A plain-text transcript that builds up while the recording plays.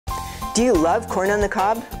Do you love corn on the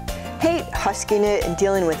cob? Hate husking it and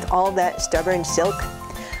dealing with all that stubborn silk?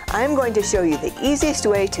 I'm going to show you the easiest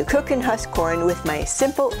way to cook and husk corn with my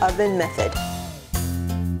simple oven method.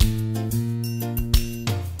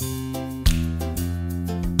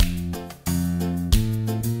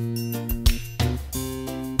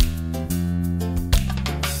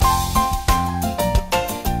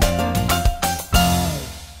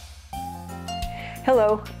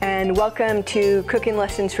 Hello, and welcome to Cooking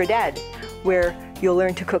Lessons for Dad, where you'll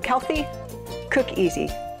learn to cook healthy, cook easy.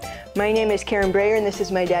 My name is Breyer, and this is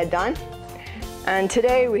my dad, Don. And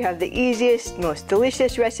today we have the easiest, most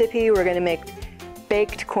delicious recipe. We're going to make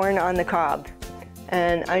baked corn on the cob.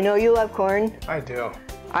 And I know you love corn. I do.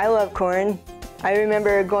 I love corn. I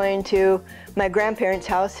remember going to my grandparents'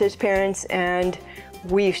 house, his parents, and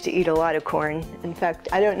we used to eat a lot of corn. In fact,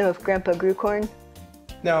 I don't know if Grandpa grew corn.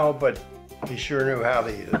 No, but he sure knew how to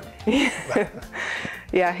eat it.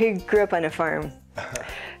 Yeah, he grew up on a farm.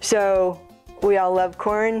 So we all love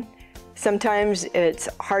corn. Sometimes it's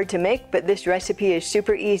hard to make, but this recipe is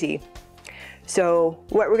super easy. So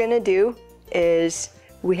what we're gonna do is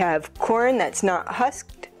we have corn that's not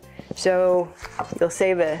husked, so you'll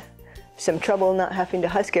save some trouble not having to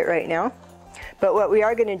husk it right now. But what we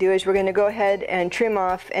are gonna do is we're gonna go ahead and trim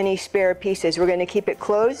off any spare pieces. We're gonna keep it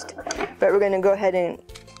closed, but we're gonna go ahead and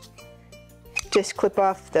just clip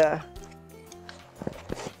off the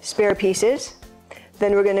spare pieces.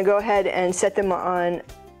 Then we're going to go ahead and set them on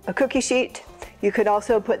a cookie sheet. You could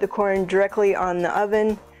also put the corn directly on the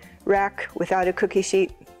oven rack without a cookie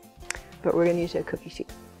sheet, but we're going to use a cookie sheet.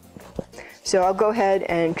 So I'll go ahead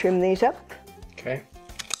and trim these up. Okay.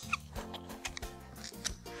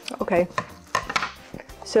 Okay.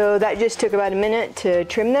 So that just took about a minute to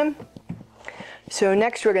trim them. So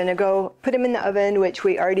next we're going to go put them in the oven, which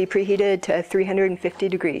we already preheated to 350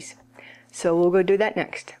 degrees. So we'll go do that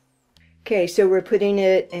next. Okay, so we're putting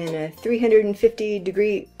it in a 350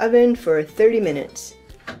 degree oven for 30 minutes.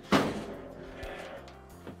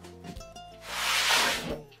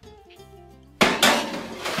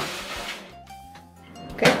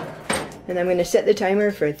 Okay, and I'm going to set the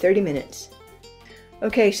timer for 30 minutes.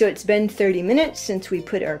 Okay, so it's been 30 minutes since we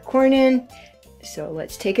put our corn in, so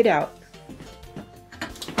let's take it out.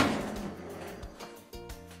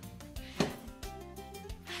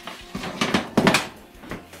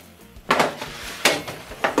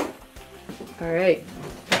 All right,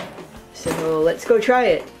 so let's go try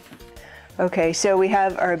it. Okay, so we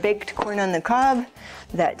have our baked corn on the cob.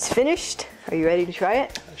 That's finished. Are you ready to try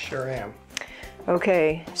it? I sure am.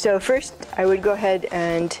 Okay, so first I would go ahead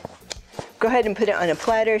and put it on a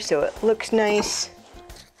platter so it looks nice.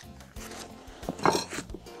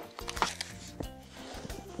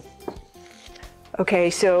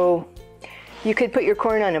 Okay, so you could put your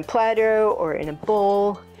corn on a platter or in a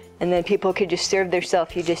bowl, and then people could just serve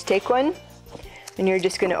theirself. You just take one, and you're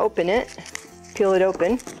just going to open it, peel it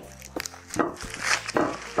open.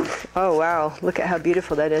 Oh wow, look at how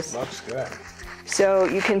beautiful that is. Looks good. So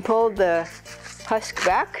you can pull the husk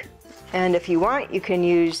back, and if you want, you can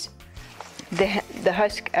use the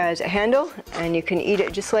husk as a handle, and you can eat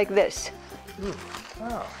it just like this. Oh,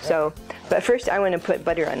 yeah. So, but first I want to put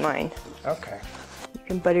butter on mine. Okay. You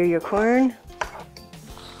can butter your corn,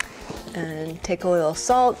 and take a little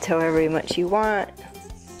salt, however much you want.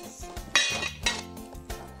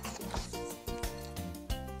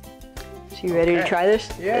 So you ready to try this?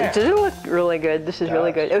 Yeah. Doesn't it look really good? This is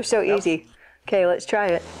really good. It was so easy. Okay, let's try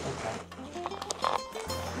it. Okay.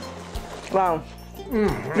 Wow.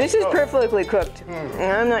 This is perfectly cooked.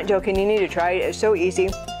 And I'm not joking, you need to try it. It's so easy.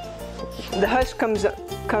 The husk comes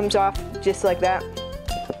off just like that.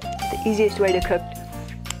 The easiest way to cook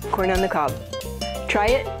corn on the cob. Try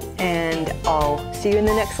it, and I'll see you in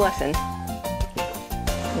the next lesson.